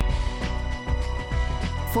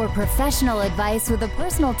For professional advice with a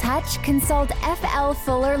personal touch, consult FL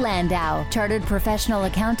Fuller Landau, Chartered Professional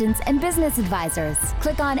Accountants and Business Advisors.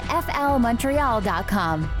 Click on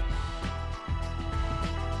flmontreal.com.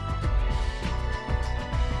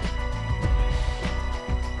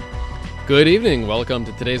 Good evening. Welcome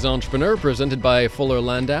to today's Entrepreneur, presented by Fuller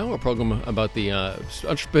Landau, a program about the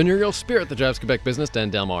entrepreneurial spirit that drives Quebec business.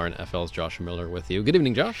 Dan Delmar and FL's Josh Miller with you. Good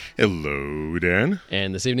evening, Josh. Hello, Dan.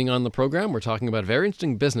 And this evening on the program, we're talking about very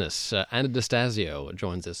interesting business. Anna Stasio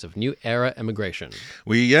joins us of New Era Immigration.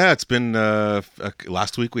 It's been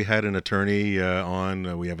last week we had an attorney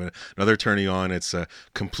on. We have another attorney on. It's a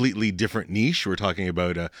completely different niche. We're talking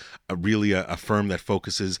about a firm that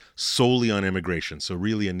focuses solely on immigration. So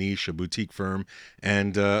really a niche, a boutique firm,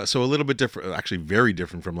 and so a little bit different, actually very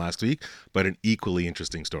different from last week, but an equally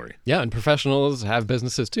interesting story. Yeah, and professionals have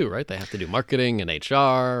businesses too, right? They have to do marketing and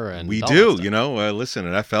HR, and we do. Listen,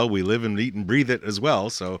 at FL we live and eat and breathe it as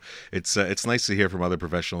well. So it's nice to hear from other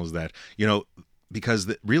professionals that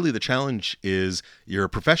because really the challenge is you're a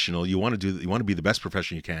professional. You want to be the best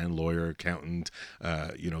professional you can, lawyer, accountant,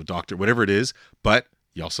 doctor, whatever it is, but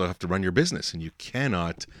you also have to run your business, and you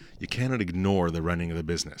cannot ignore the running of the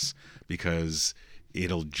business because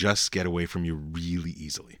it'll just get away from you really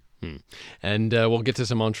easily. And we'll get to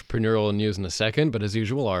some entrepreneurial news in a second, but as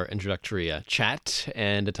usual, our introductory chat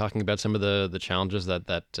and talking about some of the challenges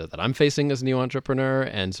that I'm facing as a new entrepreneur.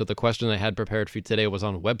 And so the question I had prepared for you today was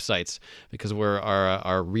on websites, because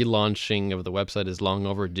our relaunching of the website is long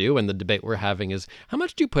overdue, and the debate we're having is how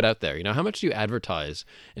much do you put out there? How much do you advertise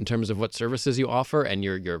in terms of what services you offer and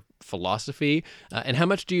your philosophy, and how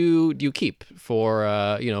much do you keep for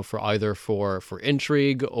either for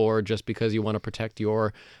intrigue or just because you want to protect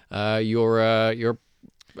your I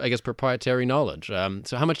guess proprietary knowledge.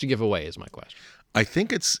 So how much do you give away is my question. I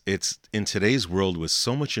think it's in today's world with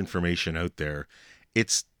so much information out there,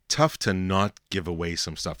 it's tough to not give away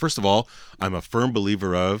some stuff. First of all, I'm a firm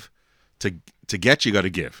believer of to get, you got to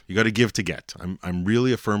give. You got to give to get. I'm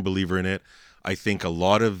really a firm believer in it. I think a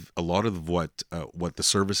lot of what the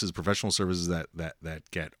services, professional services that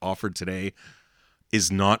get offered today is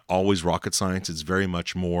not always rocket science. It's very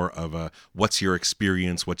much more of a, what's your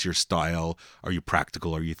experience? What's your style? Are you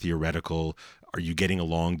practical? Are you theoretical? Are you getting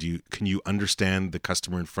along? Can you understand the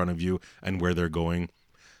customer in front of you and where they're going?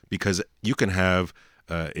 Because you can have,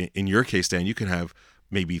 in your case, Dan, you can have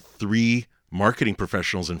maybe 3 marketing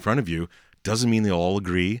professionals in front of you. Doesn't mean they'll all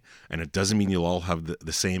agree, and it doesn't mean you'll all have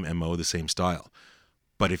the same MO, the same style.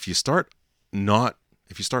 But if you start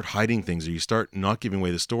hiding things, or you start not giving away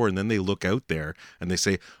the store, and then they look out there and they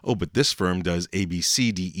say, oh, but this firm does A, B,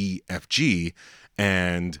 C, D, E, F, G,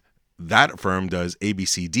 and that firm does A, B,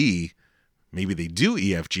 C, D. Maybe they do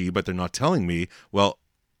E, F, G, but they're not telling me. Well,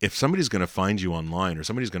 if somebody's going to find you online, or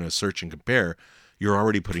somebody's going to search and compare, you're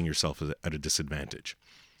already putting yourself at a disadvantage.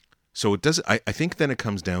 So I think then it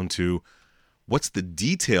comes down to, what's the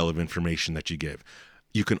detail of information that you give?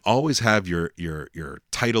 You can always have your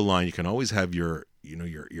title line. You can always have your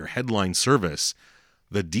headline service.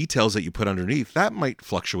 The details that you put underneath, that might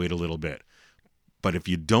fluctuate a little bit. But if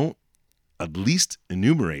you don't at least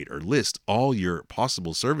enumerate or list all your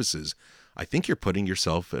possible services, I think you're putting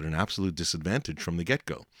yourself at an absolute disadvantage from the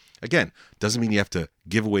get-go. Again, doesn't mean you have to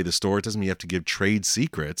give away the store. It doesn't mean you have to give trade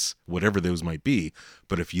secrets, whatever those might be.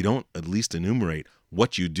 But if you don't at least enumerate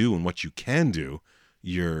what you do and what you can do,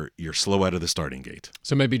 you're slow out of the starting gate.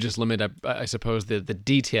 So maybe just limit, I suppose, the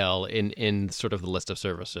detail in sort of the list of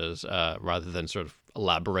services, rather than sort of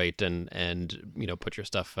elaborate and put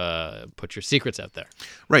your secrets out there.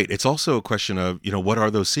 Right. It's also a question of what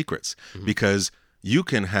are those secrets? Mm-hmm. Because you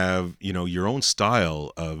can have your own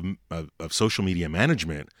style of social media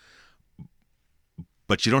management,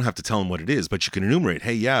 but you don't have to tell them what it is. But you can enumerate,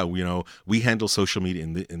 hey, yeah, we handle social media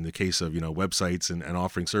in the case of websites and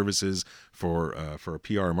offering services for a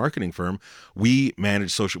PR marketing firm. We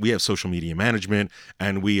manage we have social media management,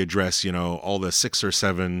 and we address all the 6 or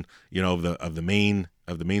 7 of the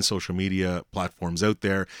main social media platforms out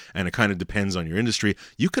there, and it kind of depends on your industry.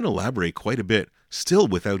 You can elaborate quite a bit still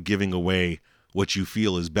without giving away what you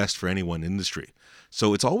feel is best for any one industry.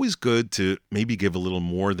 So it's always good to maybe give a little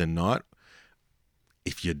more than not.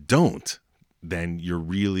 If you don't, then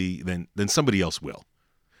then somebody else will.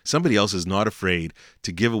 Somebody else is not afraid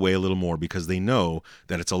to give away a little more because they know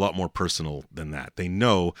that it's a lot more personal than that. They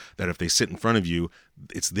know that if they sit in front of you,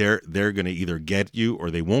 they're going to either get you or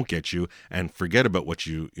they won't get you, and forget about what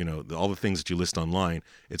all the things that you list online.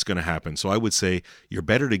 It's going to happen. So I would say you're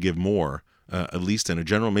better to give more at least in a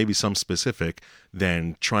general, maybe some specific,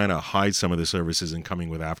 than trying to hide some of the services and coming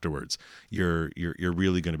with afterwards. You're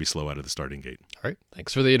really going to be slow out of the starting gate. All right.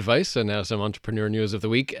 Thanks for the advice. And now some entrepreneur news of the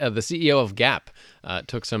week. The CEO of Gap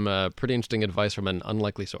took some pretty interesting advice from an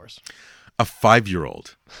unlikely source. A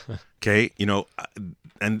 5-year-old. Okay.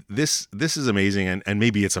 And this is amazing. And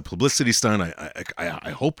maybe it's a publicity stunt. I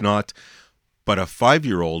hope not. But a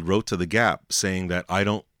 5-year-old wrote to the Gap saying that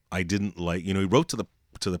he wrote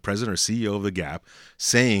to the president or CEO of the Gap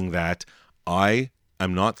saying that I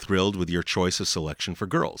am not thrilled with your choice of selection for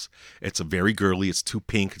girls. It's a very girly, it's too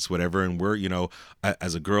pink, it's whatever. And we're,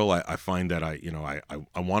 as a girl, I find that I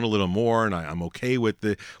want a little more, and I'm okay with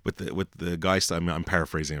the guy. I'm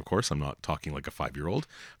paraphrasing, of course. I'm not talking like a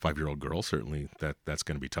 5-year-old girl. Certainly that's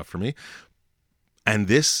going to be tough for me. And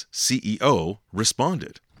this CEO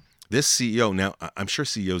responded. This CEO, now I'm sure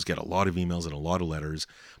CEOs get a lot of emails and a lot of letters,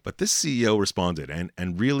 but this CEO responded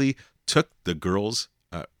and really took the girl's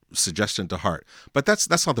suggestion to heart. But that's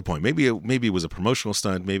not the point. Maybe it was a promotional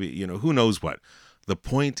stunt. Maybe, who knows what. The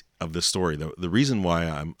point of the story, the reason why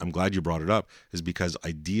I'm glad you brought it up, is because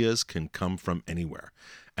ideas can come from anywhere,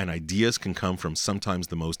 and ideas can come from sometimes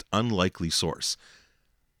the most unlikely source.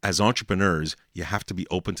 As entrepreneurs, you have to be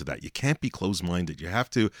open to that. You can't be closed-minded. You have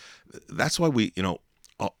to. That's why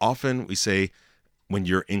often we say, when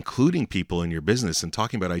you're including people in your business and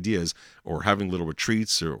talking about ideas, or having little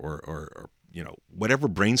retreats or whatever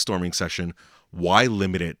brainstorming session, why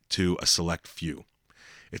limit it to a select few?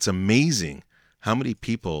 It's amazing how many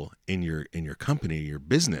people in your company, your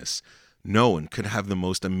business, know and could have the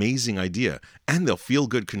most amazing idea, and they'll feel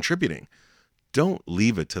good contributing. Don't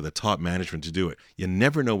leave it to the top management to do it. You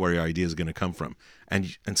never know where your idea is going to come from,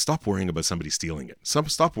 and stop worrying about somebody stealing it.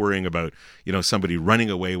 Stop worrying about somebody running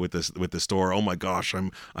away with the store. Oh my gosh,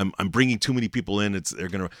 I'm bringing too many people in. They're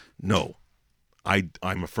gonna. No, I'm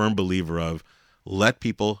a firm believer of, let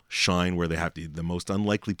people shine where they have to. The most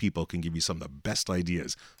unlikely people can give you some of the best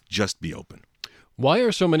ideas. Just be open. Why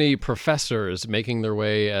are so many professors making their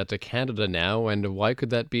way to Canada now, and why could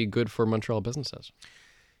that be good for Montreal businesses?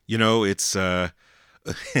 It's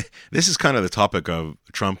this is kind of the topic of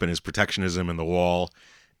Trump and his protectionism and the wall,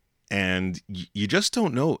 and you just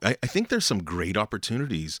don't know. I think there's some great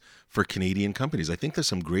opportunities for Canadian companies. I think there's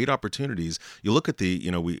some great opportunities. You look at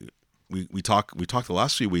we talked the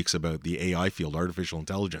last few weeks about the AI field, artificial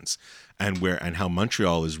intelligence, and how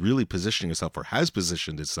Montreal is really positioning itself, or has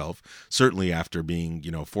positioned itself, certainly after being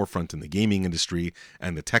forefront in the gaming industry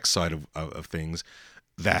and the tech side of things,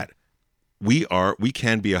 that we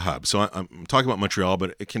can be a hub. So I'm talking about Montreal,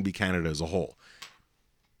 but it can be Canada as a whole.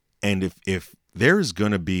 And if there's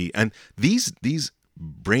going to be, and these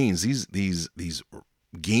brains, these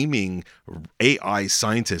gaming AI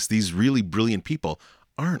scientists, these really brilliant people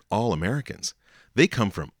aren't all Americans. They come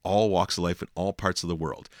from all walks of life in all parts of the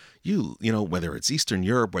world. Whether it's Eastern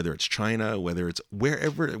Europe, whether it's China, whether it's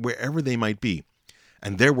wherever they might be,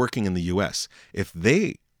 and they're working in the US. If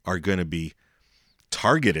they are going to be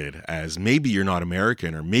targeted as, maybe you're not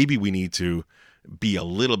American, or maybe we need to be a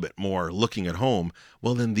little bit more looking at home,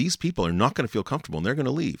 well, then these people are not going to feel comfortable and they're going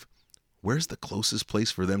to leave. Where's the closest place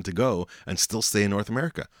for them to go and still stay in North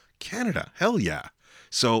America? Canada. Hell yeah.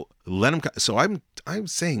 So let them. So I'm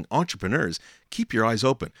saying, entrepreneurs, keep your eyes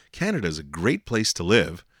open. Canada is a great place to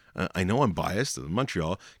live. I know I'm biased.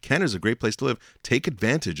 Montreal, Canada is a great place to live. Take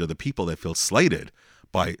advantage of the people that feel slighted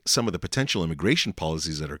by some of the potential immigration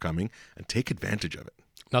policies that are coming, and take advantage of it.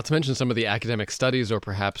 Not to mention some of the academic studies, or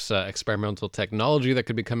perhaps experimental technology that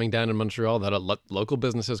could be coming down in Montreal that local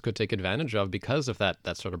businesses could take advantage of because of that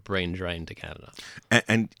sort of brain drain to Canada.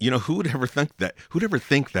 And who would ever think that? Who'd ever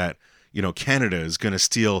think that Canada is going to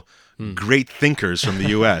steal great thinkers from the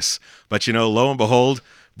U.S.? But lo and behold,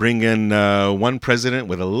 bring in one president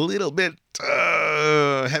with a little bit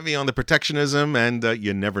heavy on the protectionism, and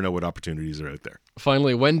you never know what opportunities are out there.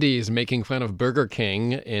 Finally, Wendy's making fun of Burger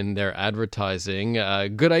King in their advertising.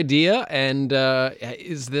 Good idea, and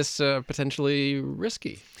is this potentially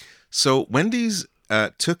risky? So Wendy's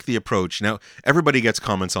took the approach. Now, everybody gets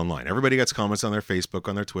comments online. Everybody gets comments on their Facebook,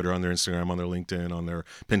 on their Twitter, on their Instagram, on their LinkedIn, on their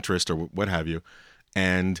Pinterest, or what have you.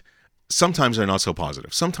 And sometimes they're not so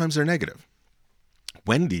positive. Sometimes they're negative.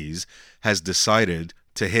 Wendy's has decided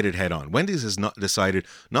to hit it head on. Wendy's has decided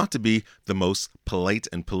not to be the most polite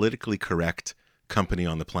and politically correct company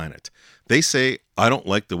on the planet. They say, I don't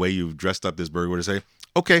like the way you've dressed up this burger. To say,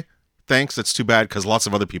 okay, thanks, that's too bad, because lots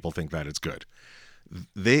of other people think that it's good.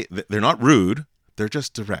 They're not rude. They're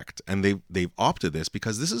just direct, and they've opted this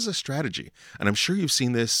because this is a strategy. And I'm sure you've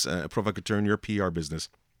seen this, provocateur, in your PR business.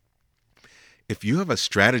 if you have a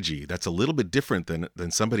strategy that's a little bit different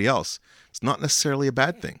than somebody else, it's not necessarily a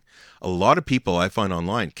bad thing. A lot of people I find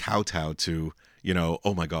online kowtow to,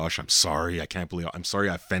 oh my gosh, I'm sorry. I can't believe I'm sorry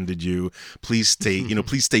I offended you. Please stay,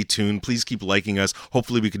 please stay tuned. Please keep liking us.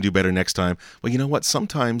 Hopefully we can do better next time. Well, you know what?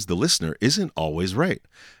 Sometimes the listener isn't always right.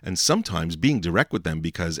 And sometimes being direct with them,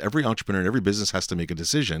 because every entrepreneur and every business has to make a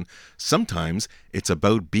decision. Sometimes it's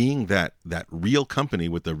about being that real company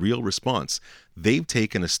with the real response. They've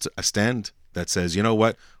taken a stand that says, you know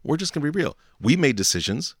what? We're just going to be real. We made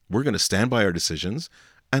decisions. We're going to stand by our decisions.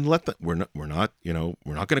 And we're not going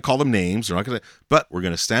to call them names. But we're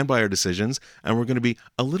going to stand by our decisions, and we're going to be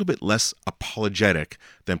a little bit less apologetic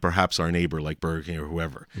than perhaps our neighbor like Burger King or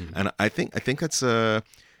whoever. Mm-hmm. And I think that's it.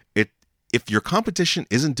 If your competition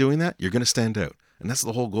isn't doing that, you're going to stand out, and that's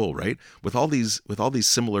the whole goal, right? With all these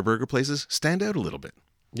similar burger places, stand out a little bit.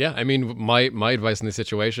 Yeah, I mean, my advice in these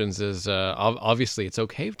situations is obviously it's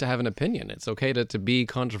okay to have an opinion. It's okay to be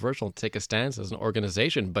controversial, take a stance as an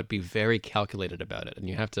organization, but be very calculated about it. And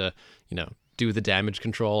you have to, do the damage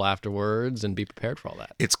control afterwards and be prepared for all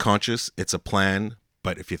that. It's conscious, it's a plan,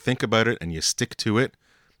 but if you think about it and you stick to it,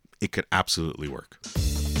 it could absolutely work.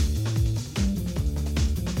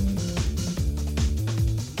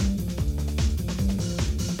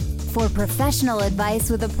 For professional advice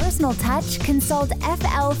with a personal touch, consult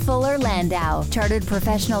FL Fuller Landau, Chartered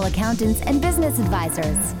Professional Accountants and Business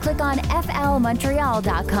Advisors. Click on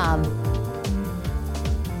flmontreal.com.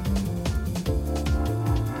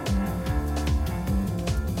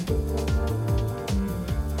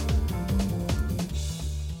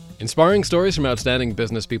 Inspiring stories from outstanding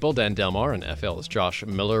business people. Dan Delmar and FL's Josh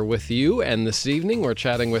Miller with you. And this evening we're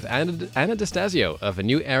chatting with Anna Stasio of A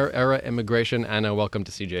New Era Immigration. Anna, welcome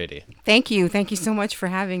to CJAD. Thank you. Thank you so much for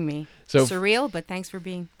having me. So, surreal, but thanks for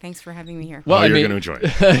having me here. Well, you're going to enjoy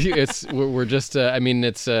it. We're just,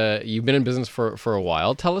 you've been in business for a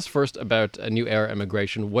while. Tell us first about A New Era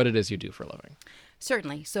Immigration, what it is you do for a living.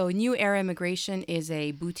 Certainly. So New Era Immigration is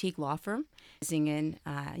a boutique law firm in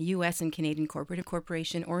U.S. and Canadian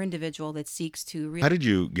corporation or individual that seeks to. How did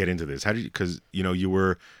you get into this? Because you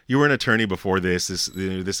were an attorney before this.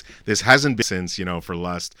 This hasn't been since for the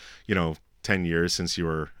last 10 years since you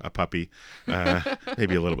were a puppy,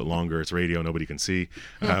 maybe a little bit longer. It's radio, nobody can see.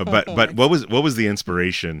 But what was the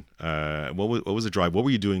inspiration? What was the drive? What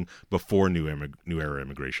were you doing before New Era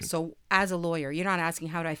Immigration? So as a lawyer, you're not asking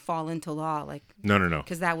how did I fall into law? No.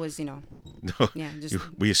 Because that was No. Yeah.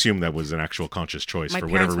 We assume that was an actual conscious choice for whatever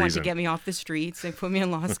reason. My parents wanted to get me off the streets. They put me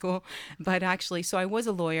in law school. But actually, so I was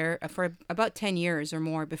a lawyer for about 10 years or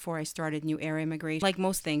more before I started New Era Immigration. Like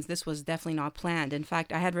most things, this was definitely not planned. In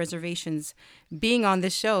fact, I had reservations being on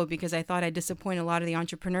this show because I thought I'd disappoint a lot of the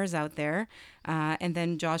entrepreneurs out there. And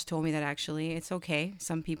then Josh told me that actually it's okay.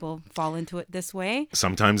 Some people fall into it this way.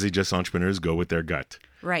 Sometimes entrepreneurs go with their gut.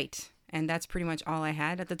 Right. And that's pretty much all I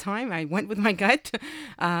had at the time. I went with my gut.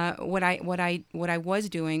 What I was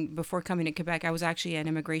doing before coming to Quebec, I was actually an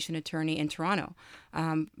immigration attorney in Toronto.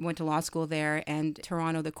 Went to law school there, and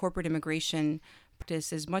Toronto, the corporate immigration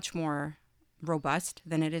practice is much more robust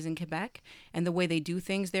than it is in Quebec. And the way they do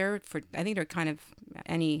things there, I think they're kind of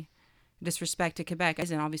any disrespect to Quebec,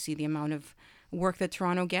 and obviously the amount of work that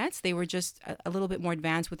Toronto gets, they were just a little bit more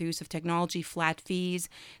advanced with the use of technology, flat fees.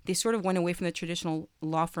 They sort of went away from the traditional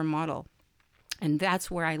law firm model. And that's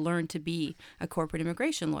where I learned to be a corporate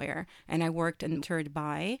immigration lawyer. And I worked and mentored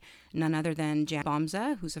by none other than Jan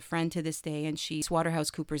Bomza, who's a friend to this day, and she's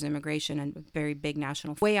WaterhouseCoopers Immigration, and a very big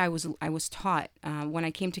national. The way I was taught when I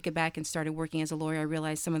came to Quebec and started working as a lawyer, I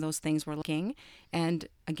realized some of those things were lacking. And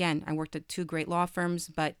again, I worked at two great law firms,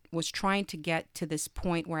 but was trying to get to this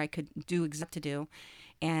point where I could do exactly what to do.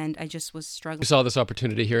 And I just was struggling. You saw this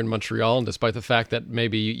opportunity here in Montreal, and despite the fact that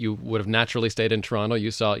maybe you would have naturally stayed in Toronto,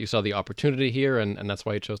 you saw the opportunity here, and that's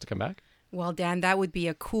why you chose to come back? Well, Dan, that would be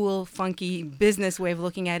a cool, funky business way of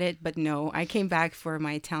looking at it, but no, I came back for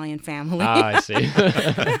my Italian family. I see.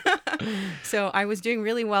 So I was doing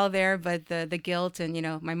really well there, but the guilt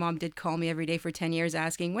and, my mom did call me every day for 10 years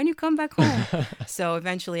asking, when you come back home? So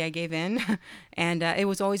eventually I gave in, and it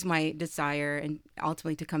was always my desire and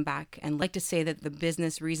ultimately to come back. And like to say that the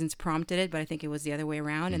business reasons prompted it, but I think it was the other way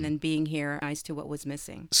around. And then being here as to what was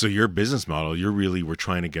missing. So your business model, you really were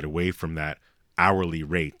trying to get away from that hourly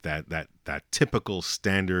rate, that typical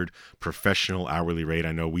standard professional hourly rate.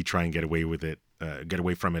 I know we try and get away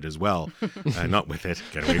from it as well. Not with it,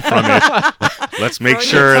 get away from it. Let's make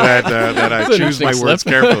sure that I choose my words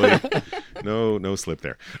carefully. no slip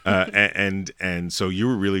there. And so you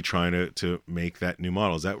were really trying to make that new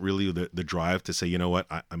model. Is that really the drive to say, you know what,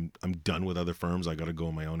 I'm done with other firms. I got to go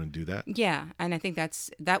on my own and do that? Yeah, and I think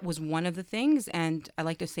that was one of the things. And I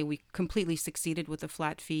like to say we completely succeeded with the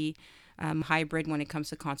flat fee hybrid when it comes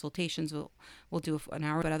to consultations. We'll do an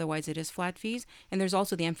hour, but otherwise it is flat fees. And there's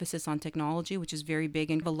also the emphasis on technology, which is very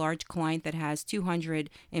big. And a large client that has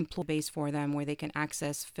 200 employee base for them where they can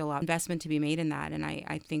access, fill out investment to be made in that. And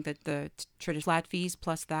I think that the traditional flat fees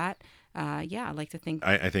plus that, I like to think.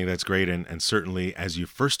 I think that's great. And certainly as you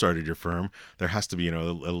first started your firm, there has to be, a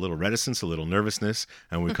little reticence, a little nervousness.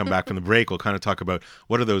 And when we come back from the break, we'll kind of talk about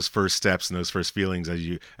what are those first steps and those first feelings as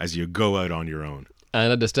you go out on your own.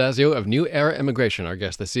 Anna Stasio of New Era Immigration, our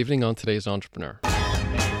guest this evening on Today's Entrepreneur.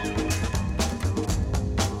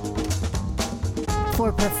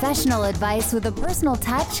 For professional advice with a personal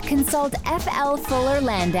touch, consult FL Fuller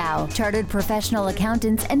Landau, Chartered Professional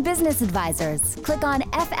Accountants and Business Advisors. Click on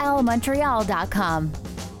flmontreal.com.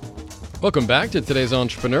 Welcome back to Today's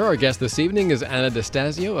Entrepreneur. Our guest this evening is Anna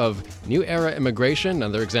Stasio of New Era Immigration,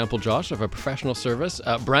 another example, Josh, of a professional service,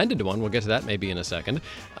 branded one. We'll get to that maybe in a second.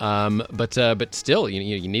 But still,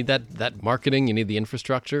 you need that marketing, you need the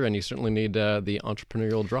infrastructure, and you certainly need the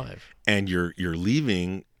entrepreneurial drive. And you're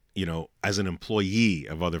leaving, as an employee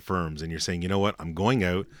of other firms, and you're saying, you know what, I'm going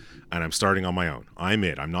out and I'm starting on my own.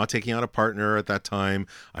 I'm not taking out a partner at that time.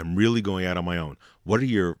 I'm really going out on my own. What are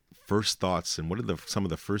your first thoughts, and what are some of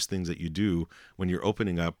the first things that you do when you're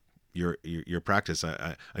opening up your practice?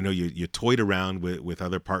 I know you toyed around with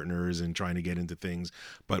other partners and trying to get into things,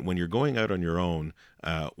 but when you're going out on your own,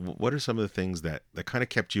 what are some of the things that kind of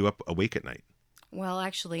kept you up awake at night? Well,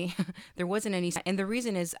 actually, there wasn't any. And the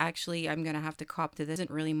reason is actually, I'm going to have to cop to this.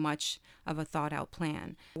 Isn't really much of a thought out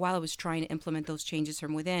plan. While I was trying to implement those changes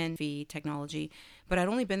from within the technology, but I'd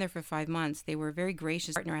only been there for 5 months. They were very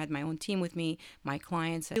gracious. I had my own team with me, my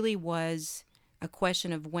clients. It really was a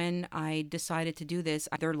question of when I decided to do this,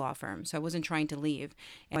 their law firm. So I wasn't trying to leave.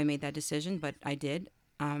 And I made that decision, but I did.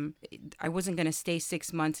 I wasn't going to stay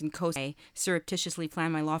 6 months and I surreptitiously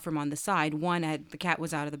planned my law firm on the side. One, the cat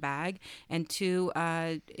was out of the bag, and two,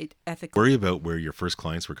 ethical. Worry about where your first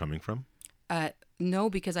clients were coming from? No,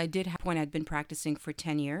 because I did have a point. I'd been practicing for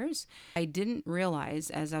 10 years. I didn't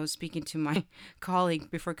realize, as I was speaking to my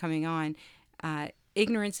colleague before coming on,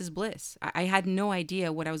 ignorance is bliss. I had no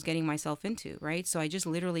idea what I was getting myself into, right? So I just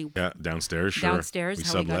literally... Yeah, downstairs, sure.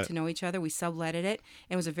 We got to know each other. We subletted it.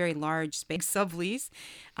 It was a very large space sublease.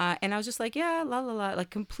 And I was just like, yeah, la, la, la, like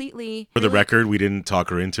completely... For the record, we didn't talk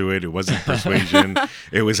her into it. It wasn't persuasion.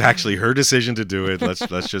 It was actually her decision to do it.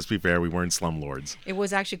 Let's just be fair. We weren't slumlords. It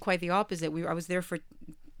was actually quite the opposite. I was there for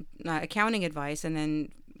accounting advice, and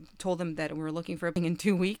then told them that we were looking for in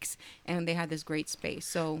 2 weeks, and they had this great space.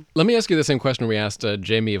 So let me ask you the same question we asked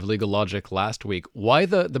Jamie of Legal Logic last week. Why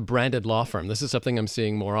the branded law firm? This is something I'm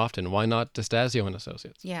seeing more often. Why not Stasio and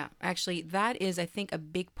Associates? Yeah, actually, that is, I think, a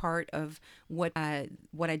big part of what I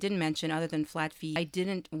didn't mention, other than flat fee. I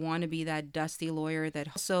didn't want to be that dusty lawyer that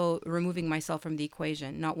also removing myself from the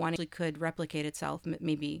equation, not wanting to could replicate itself,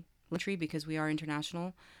 maybe because we are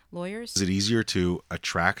international lawyers. Is it easier to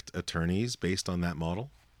attract attorneys based on that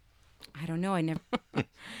model? I don't know. I never.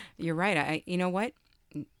 You're right. You know what?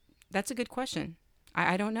 That's a good question.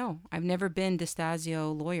 I don't know. I've never been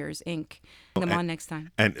Stasio Lawyers Inc. Bring them on next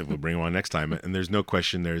time. And we'll bring them on next time. And there's no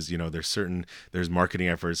question. There's marketing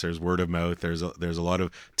efforts. There's word of mouth. There's a lot of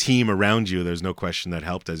team around you. There's no question that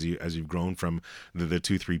helped as you've grown from the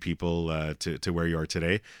 2-3 people to where you are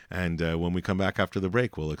today. And when we come back after the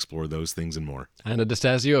break, we'll explore those things and more. Anna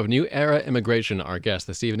Stasio of New Era Immigration, our guest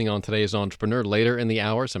this evening on Today's Entrepreneur. Later in the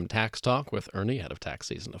hour, some tax talk with Ernie, head of tax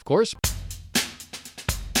season, of course.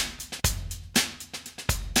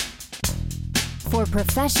 For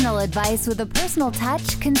professional advice with a personal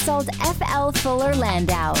touch, consult FL Fuller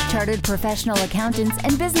Landau, Chartered Professional Accountants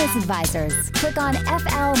and Business Advisors. Click on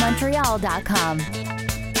flmontreal.com.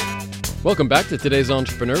 Welcome back to Today's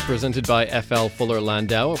Entrepreneur, presented by FL Fuller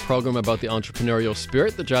Landau, a program about the entrepreneurial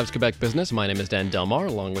spirit that drives Quebec business. My name is Dan Delmar,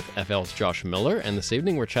 along with FL's Josh Miller, and this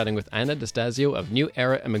evening we're chatting with Anna Stasio of New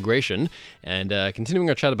Era Immigration, and continuing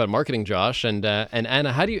our chat about marketing, Josh. And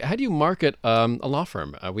Anna, how do you market a law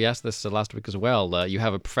firm? We asked this last week as well. You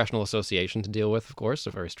have a professional association to deal with, of course,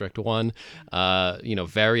 a very strict one.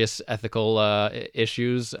 Various ethical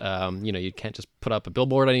issues. You can't just put up a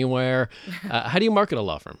billboard anywhere. How do you market a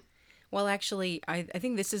law firm? Well, actually, I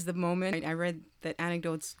think this is the moment. I read that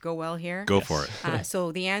anecdotes go well here. Go for it.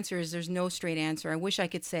 So the answer is there's no straight answer. I wish I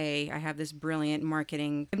could say I have this brilliant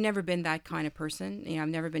marketing. I've never been that kind of person. I've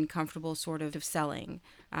never been comfortable sort of selling.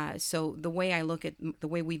 So the way I look at the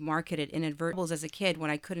way we marketed inadvertently as a kid, when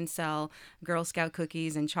I couldn't sell Girl Scout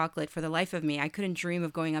cookies and chocolate for the life of me, I couldn't dream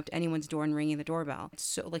of going up to anyone's door and ringing the doorbell.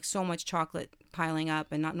 So much chocolate piling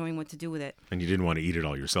up and not knowing what to do with it. And you didn't want to eat it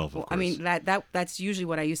all yourself, of course. I mean, that's usually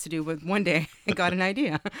what I used to do, but one day I got an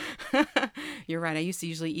idea. You're right. I used to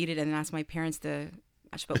usually eat it and ask my parents to.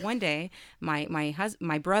 But one day,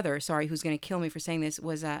 my brother, sorry, who's going to kill me for saying this,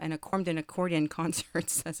 was an accordion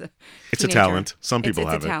concerts as a It's a teenager. talent. Some people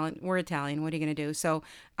have it's a talent. We're Italian. What are you going to do? So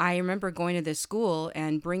I remember going to this school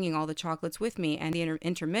and bringing all the chocolates with me. And the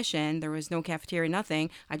intermission, there was no cafeteria, nothing.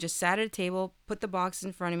 I just sat at a table, put the boxes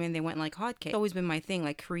in front of me, and they went like hotcakes. It's always been my thing,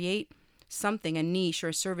 like create something, a niche or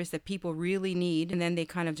a service that people really need, and then they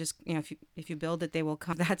kind of just, if you build it, they will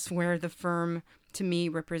come. That's where the firm, to me,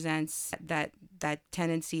 represents that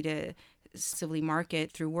tendency to actively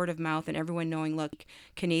market through word of mouth and everyone knowing, look,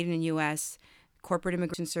 Canadian and U.S. corporate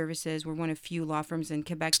immigration services. We're one of few law firms in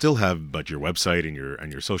Quebec. Still have, but your website and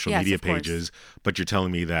your social media of course. pages. But you're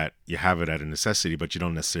telling me that you have it at a necessity, but you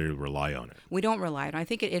don't necessarily rely on it. We don't rely on it. I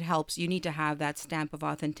think it helps. You need to have that stamp of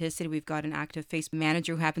authenticity. We've got an active Facebook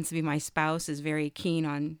manager who happens to be my spouse, is very keen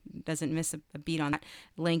on, doesn't miss a beat on that.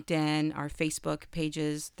 LinkedIn, our Facebook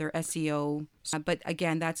pages, their SEO. But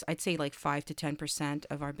again, that's, I'd say, like 5 to 10%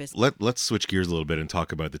 of our business. Let's switch gears a little bit and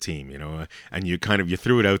talk about the team, and you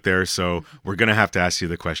threw it out there. So we're going to have to ask you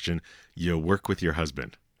the question. You work with your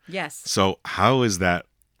husband. Yes. So how is that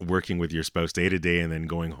working with your spouse day to day and then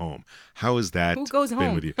going home? How is that Who goes been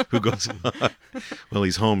home? with you? Who goes? Well,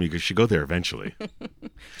 he's home. You should go there eventually.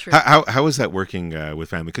 True. How is that working with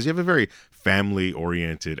family? Because you have a very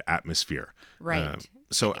family-oriented atmosphere. Right.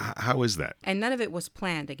 So how is that? And none of it was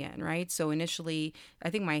planned again, right? So initially, I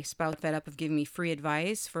think my spouse fed up of giving me free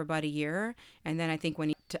advice for about a year. And then I think when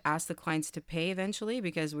he to ask the clients to pay eventually,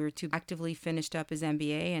 because we were too actively finished up his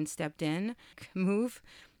MBA and stepped in, move.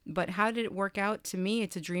 But how did it work out? To me,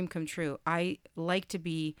 it's a dream come true. I like to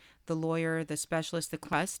be the lawyer, the specialist, the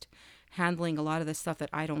quest, handling a lot of the stuff that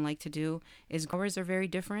I don't like to do. Hours are very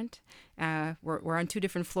different. We're on 2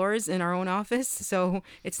 different floors in our own office, so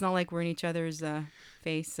it's not like we're in each other's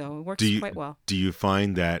face. So it works quite well. Do you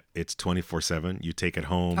find that it's 24/7? You take it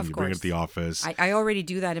home, Of you bring it course. to the office. I already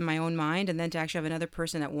do that in my own mind, and then to actually have another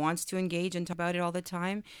person that wants to engage and talk about it all the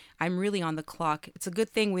time, I'm really on the clock. It's a good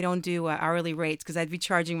thing we don't do hourly rates, because I'd be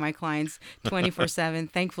charging my clients 24/7.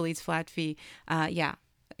 Thankfully, it's flat fee.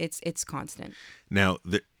 It's constant. Now,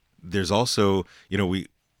 there's also,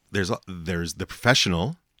 there's the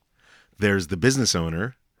professional, there's the business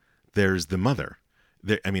owner, there's the mother.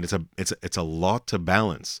 It's a lot to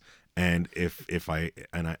balance. And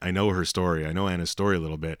I know her story, I know Anna's story a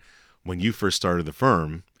little bit. When you first started the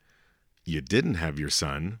firm, you didn't have your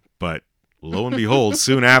son, but lo and behold,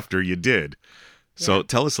 soon after you did. So Yeah.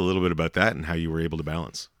 tell us a little bit about that and how you were able to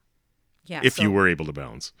balance. Yeah. If you were able to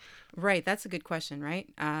balance. Right. That's a good question,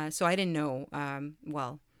 right? So I didn't know.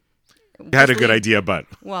 You had a good idea, but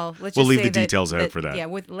Well, let's we'll just leave say the details out for that. Yeah,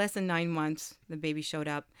 with less than 9 months, the baby showed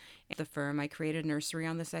up at the firm. I created a nursery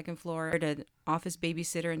on the second floor, an office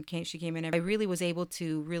babysitter, and she came in. I really was able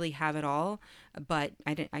to really have it all, but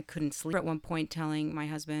I couldn't sleep. At one point, telling my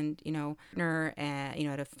husband, to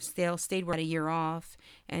stayed a year off,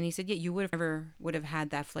 and he said, "Yeah, you would have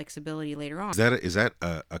had that flexibility later on." Is that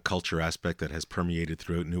a culture aspect that has permeated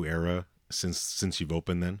throughout New Era since you've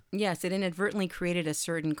opened then? Yes, it inadvertently created a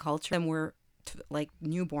certain culture. And we're like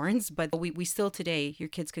newborns, but we still today, your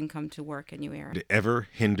kids can come to work at New Era. Did it ever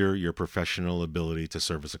hinder your professional ability to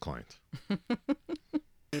service a client?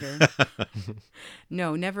 Later.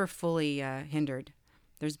 No, never fully hindered.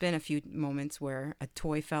 There's been a few moments where a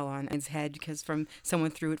toy fell on his head because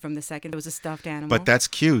someone threw it from the second. It was a stuffed animal. But that's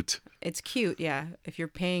cute. It's cute, yeah. If you're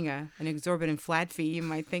paying an exorbitant flat fee, you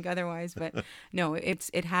might think otherwise. But no,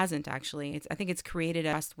 it hasn't actually. I think it's created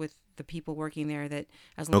us with the people working there that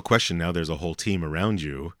No question. Now there's a whole team around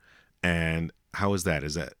you, and how is that?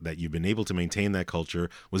 Is that you've been able to maintain that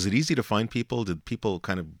culture? Was it easy to find people? Did people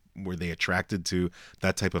were they attracted to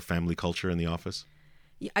that type of family culture in the office?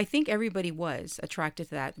 I think everybody was attracted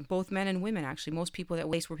to that, both men and women, actually. Most people that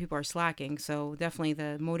waste where people are slacking. So definitely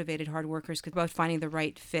the motivated hard workers, about finding the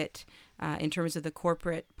right fit in terms of the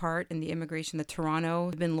corporate part and the immigration. The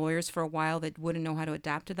Toronto have been lawyers for a while that wouldn't know how to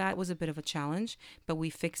adapt to that. It was a bit of a challenge, but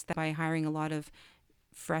we fixed that by hiring a lot of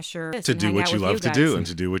fresher To do what you love to do and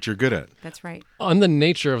to do what you're good at. That's right. On the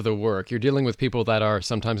nature of the work, you're dealing with people that are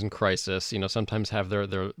sometimes in crisis, sometimes have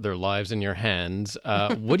their lives in your hands.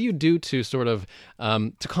 What do you do to sort of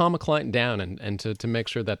to calm a client down and to make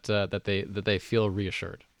sure that they feel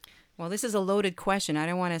reassured? Well, this is a loaded question. I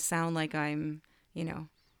don't want to sound like I'm,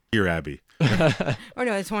 You're Abby. Or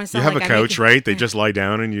no, I just want to You sound have like a I'm couch, making- right? They just lie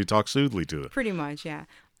down and you talk soothly to them. Pretty much, yeah.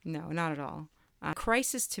 No, not at all.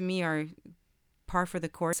 Crises to me are par for the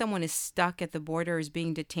course. Someone is stuck at the border, is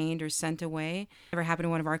being detained or sent away. Never happened to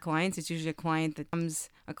one of our clients. It's usually a client that becomes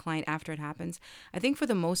a client after it happens. I think for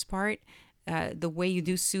the most part, the way you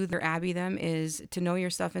do soothe or Abby them is to know your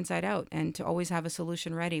stuff inside out and to always have a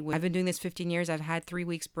solution ready. I've been doing this 15 years. I've had 3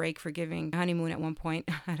 weeks break for giving honeymoon at one point.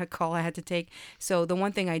 I had a call I had to take. So the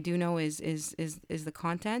one thing I do know is the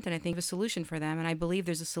content, and I think of a solution for them. And I believe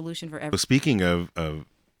there's a solution for everyone. So speaking of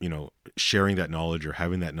sharing that knowledge or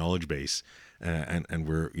having that knowledge base, and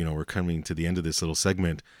we're coming to the end of this little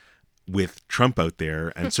segment. With Trump out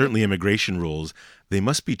there and certainly immigration rules, they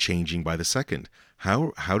must be changing by the second.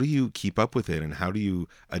 How do you keep up with it, and how do you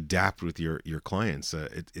adapt with your clients?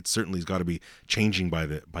 It certainly has got to be changing by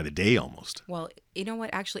the day almost. Well, you know what?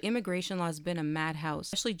 Actually, immigration law has been a madhouse,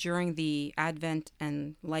 especially during the advent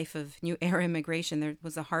and life of new era immigration. There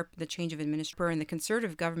was the change of administration, and the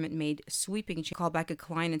conservative government made sweeping changes. Call back a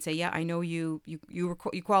client and say, "Yeah, I know you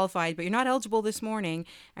qualified, but you're not eligible this morning."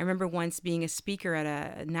 I remember once being a speaker at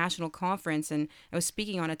a national conference, and I was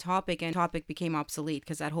speaking on a topic, and the topic became obsolete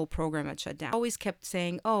because that whole program had shut down. I always kept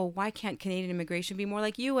saying, "Oh, why can't Canadian immigration be more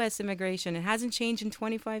like U.S. immigration? It hasn't changed in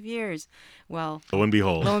 25 years." Well, Lo and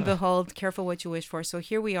behold, careful what you wish for. So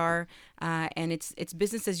here we are, and it's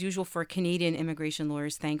business as usual for Canadian immigration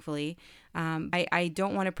lawyers, thankfully. I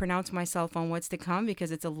don't want to pronounce myself on what's to come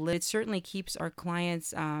because it certainly keeps our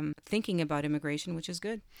clients thinking about immigration, which is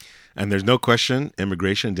good. And there's no question,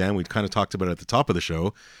 immigration, Dan, we kind of talked about it at the top of the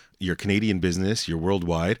show. You're Canadian business, you're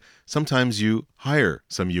worldwide. Sometimes you hire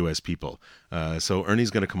some U.S. people. So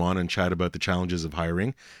Ernie's going to come on and chat about the challenges of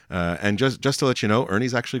hiring. And just to let you know,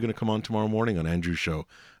 Ernie's actually going to come on tomorrow morning on Andrew's show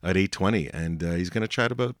at 8:20, and he's going to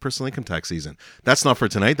chat about personal income tax season. That's not for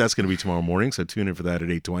tonight. That's going to be tomorrow morning, so tune in for that at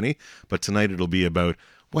 8:20. But tonight it'll be about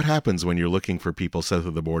what happens when you're looking for people south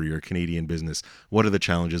of the border, you're a Canadian business. What are the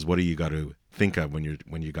challenges? What do you got to think of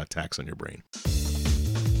when you got tax on your brain?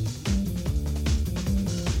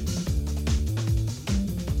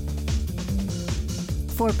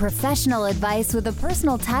 For professional advice with a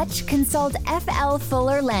personal touch, consult FL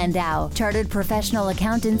Fuller Landau, Chartered Professional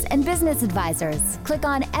Accountants and Business Advisors. Click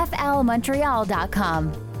on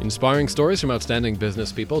flmontreal.com. Inspiring stories from outstanding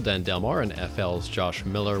business people. Dan Delmar and FL's Josh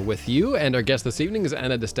Miller with you. And our guest this evening is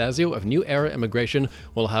Anna Stasio of New Era Immigration.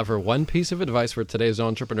 We'll have her one piece of advice for today's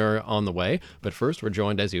entrepreneur on the way. But first, we're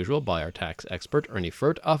joined as usual by our tax expert, Ernie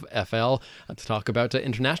Furt of FL, to talk about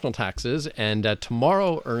international taxes. And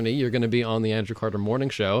tomorrow, Ernie, you're going to be on the Andrew Carter Morning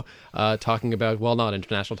Show talking about, well, not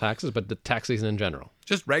international taxes, but the tax season in general.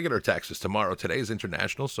 Just regular taxes tomorrow. Today is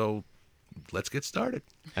international, so let's get started.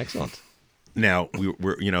 Excellent. Now,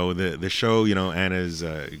 we're the show, Anna's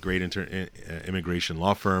a great immigration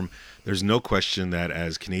law firm. There's no question that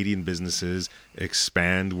as Canadian businesses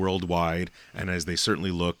expand worldwide, and as they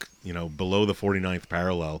certainly look, below the 49th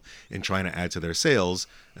parallel in trying to add to their sales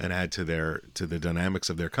and add to the dynamics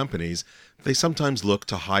of their companies, they sometimes look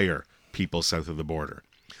to hire people south of the border.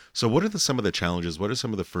 So what are some of the challenges? What are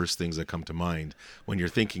some of the first things that come to mind when you're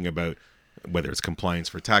thinking about whether it's compliance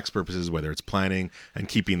for tax purposes, whether it's planning and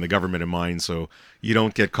keeping the government in mind so you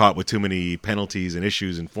don't get caught with too many penalties and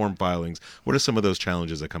issues and form filings? What are some of those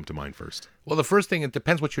challenges that come to mind first? Well, the first thing, it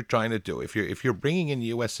depends what you're trying to do. If you're bringing in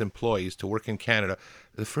U.S. employees to work in Canada,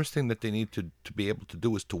 the first thing that they need to be able to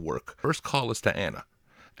do is to work. First call is to Anna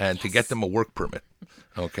and to get them a work permit.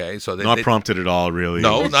 Okay, so not prompted at all, really.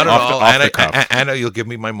 No, not at all. Anna, you'll give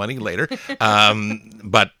me my money later.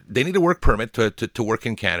 But they need a work permit to work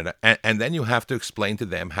in Canada, and then you have to explain to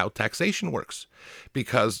them how taxation works,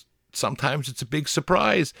 because sometimes it's a big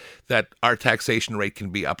surprise that our taxation rate can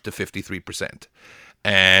be up to 53%.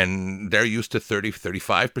 And they're used to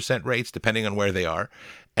 35% rates, depending on where they are.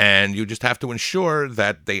 And you just have to ensure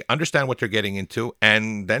that they understand what they're getting into,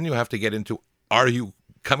 and then you have to get into, are you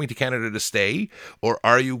coming to Canada to stay, or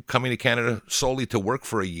are you coming to Canada solely to work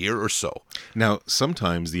for a year or so? Now,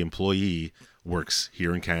 sometimes the employee works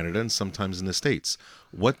here in Canada and sometimes in the States.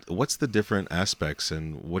 What's the different aspects,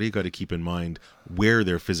 and what do you got to keep in mind where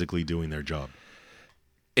they're physically doing their job?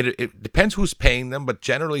 It depends who's paying them, but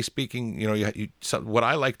generally speaking, what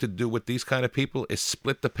I like to do with these kind of people is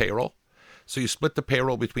split the payroll. So you split the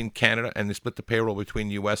payroll between Canada and you split the payroll between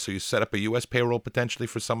U.S. So you set up a U.S. payroll potentially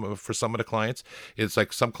for some of the clients. It's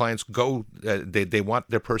like some clients they want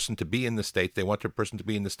their person to be in the States. They want their person to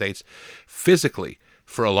be in the States physically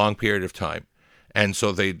for a long period of time. And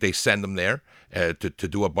so they send them there to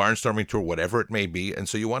do a barnstorming tour, whatever it may be. And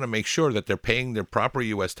so you want to make sure that they're paying their proper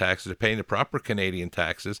U.S. taxes, they're paying the proper Canadian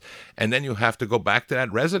taxes. And then you have to go back to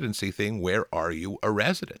that residency thing. Where are you a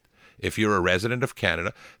resident? If you're a resident of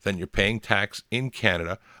Canada, then you're paying tax in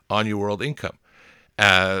Canada on your world income.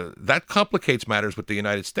 That complicates matters with the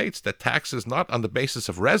United States, that tax is not on the basis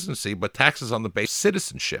of residency, but taxes on the basis of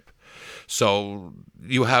citizenship. So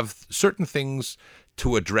you have certain things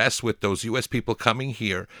to address with those U.S. people coming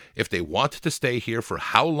here, if they want to stay here, for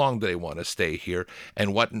how long do they want to stay here,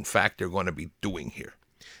 and what, in fact, they're going to be doing here.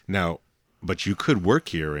 Now, but you could work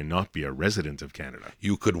here and not be a resident of Canada.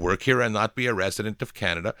 You could work here and not be a resident of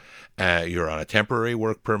Canada. You're on a temporary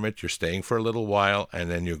work permit. You're staying for a little while, and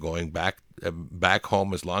then you're going back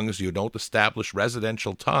home. As long as you don't establish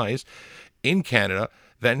residential ties in Canada,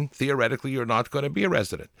 then theoretically you're not going to be a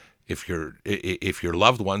resident. If your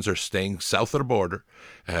loved ones are staying south of the border,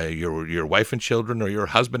 your wife and children or your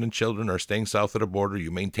husband and children are staying south of the border, you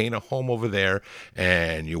maintain a home over there,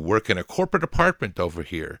 and you work in a corporate apartment over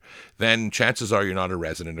here, then chances are you're not a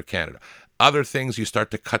resident of Canada. Other things, you start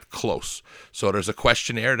to cut close. So there's a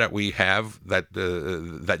questionnaire that we have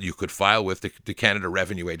that you could file with the Canada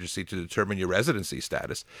Revenue Agency to determine your residency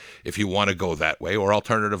status, if you want to go that way. Or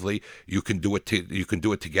alternatively, you can do it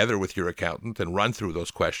together with your accountant and run through those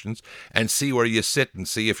questions and see where you sit and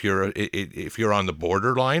see if you're on the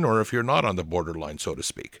borderline or if you're not on the borderline, so to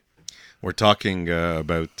speak. We're talking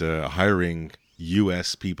about hiring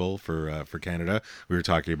U.S. people for Canada. We were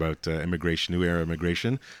talking about immigration, new era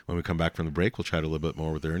immigration. When we come back from the break, we'll chat a little bit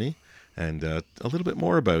more with Ernie and a little bit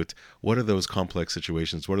more about what are those complex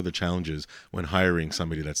situations, what are the challenges when hiring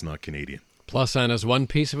somebody that's not Canadian. Plus, Anna's one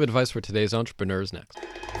piece of advice for today's entrepreneurs next.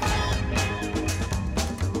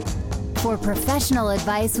 For professional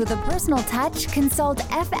advice with a personal touch, consult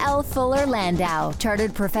FL Fuller Landau,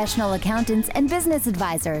 Chartered Professional Accountants and Business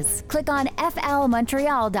Advisors. Click on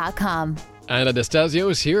flmontreal.com. Anna Stasio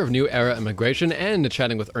is here of New Era Immigration and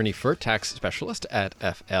chatting with Ernie Furt, tax specialist at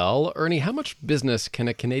FL. Ernie, how much business can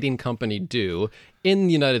a Canadian company do in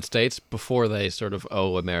the United States before they sort of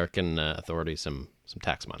owe American authorities some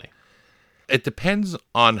tax money? It depends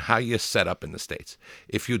on how you set up in the States.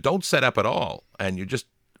 If you don't set up at all and you're just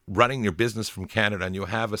running your business from Canada and you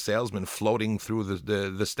have a salesman floating through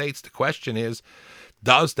the States, the question is,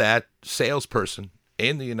 does that salesperson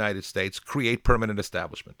in the United States create permanent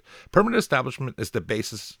establishment? Permanent establishment is the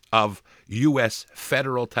basis of U.S.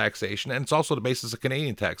 federal taxation, and it's also the basis of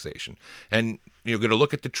Canadian taxation. And you're going to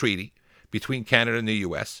look at the treaty between Canada and the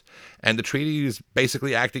U.S., and the treaty is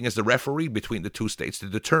basically acting as the referee between the two states to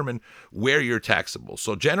determine where you're taxable.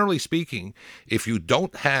 So generally speaking, if you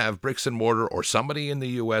don't have bricks and mortar or somebody in the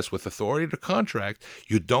U.S. with authority to contract,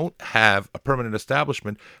 you don't have a permanent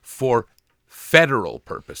establishment for federal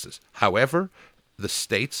purposes. However, the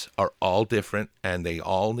states are all different and they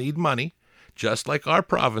all need money, just like our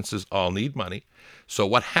provinces all need money. So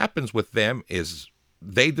what happens with them is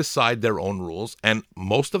they decide their own rules, and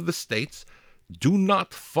most of the states do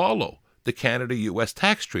not follow the Canada-U.S.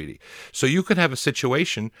 tax treaty. So you could have a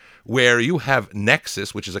situation where you have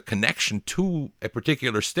nexus, which is a connection to a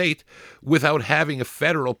particular state, without having a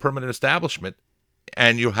federal permanent establishment.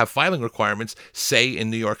 And you have filing requirements, say, in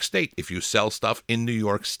New York State. If you sell stuff in New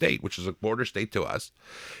York State, which is a border state to us,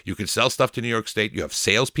 you can sell stuff to New York State. You have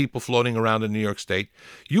salespeople floating around in New York State.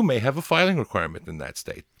 You may have a filing requirement in that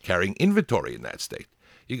state, carrying inventory in that state.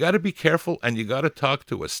 You got to be careful, and you got to talk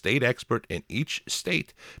to a state expert in each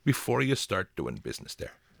state before you start doing business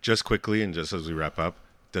there. Just quickly, and just as we wrap up,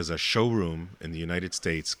 does a showroom in the United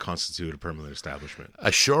States constitute a permanent establishment?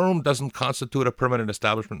 A showroom doesn't constitute a permanent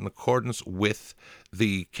establishment in accordance with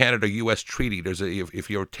the Canada-U.S. treaty. If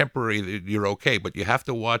you're temporary, you're okay, but you have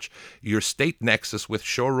to watch your state nexus with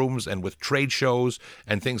showrooms and with trade shows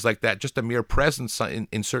and things like that. Just a mere presence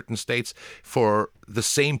in certain states for the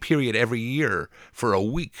same period every year for a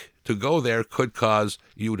week to go there could cause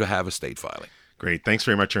you to have a state filing. Great. Thanks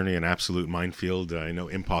very much, Ernie. An absolute minefield. I know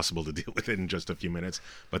impossible to deal with it in just a few minutes,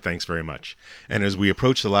 but thanks very much. And as we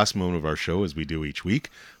approach the last moment of our show, as we do each week,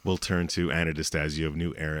 we'll turn to Anna Stasio of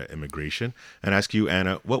New Era Immigration and ask you,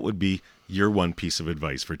 Anna, what would be your one piece of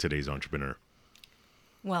advice for today's entrepreneur?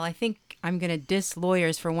 Well, I think I'm going to diss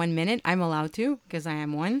lawyers for 1 minute. I'm allowed to because I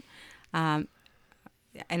am one. And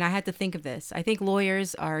I had to think of this. I think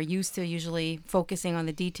lawyers are used to usually focusing on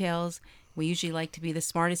the details. We usually like to be the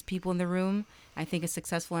smartest people in the room. I think a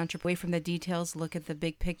successful entrepreneur, away from the details, look at the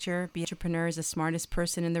big picture. Be an entrepreneur is the smartest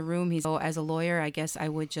person in the room. As a lawyer, I guess I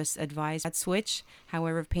would just advise that switch,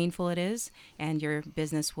 however painful it is, and your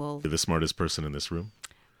business will... You're the smartest person in this room?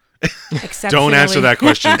 Don't answer that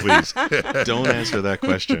question, please. Don't answer that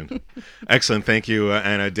question. Excellent. Thank you,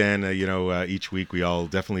 Anna. Dan, each week we all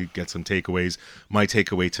definitely get some takeaways. My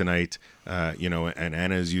takeaway tonight, and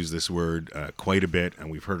Anna has used this word quite a bit,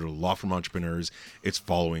 and we've heard it a lot from entrepreneurs. It's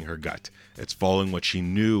following her gut. It's following what she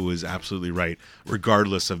knew was absolutely right,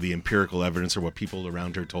 regardless of the empirical evidence or what people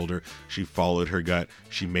around her told her. She followed her gut.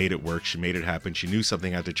 She made it work. She made it happen. She knew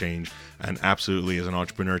something had to change. And absolutely, as an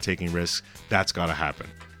entrepreneur taking risks, that's got to happen.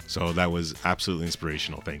 So that was absolutely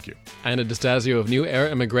inspirational. Thank you. Anna Stasio of New Era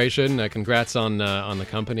Immigration. Congrats on the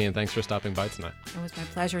company, and thanks for stopping by tonight. It was my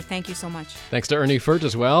pleasure. Thank you so much. Thanks to Ernie Furt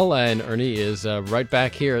as well. And Ernie is right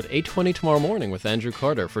back here at 8:20 tomorrow morning with Andrew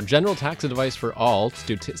Carter for general tax advice for all.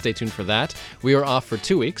 Stay tuned for that. We are off for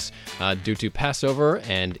 2 weeks due to Passover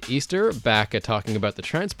and Easter. Back at talking about the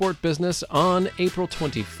transport business on April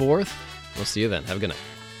 24th. We'll see you then. Have a good night.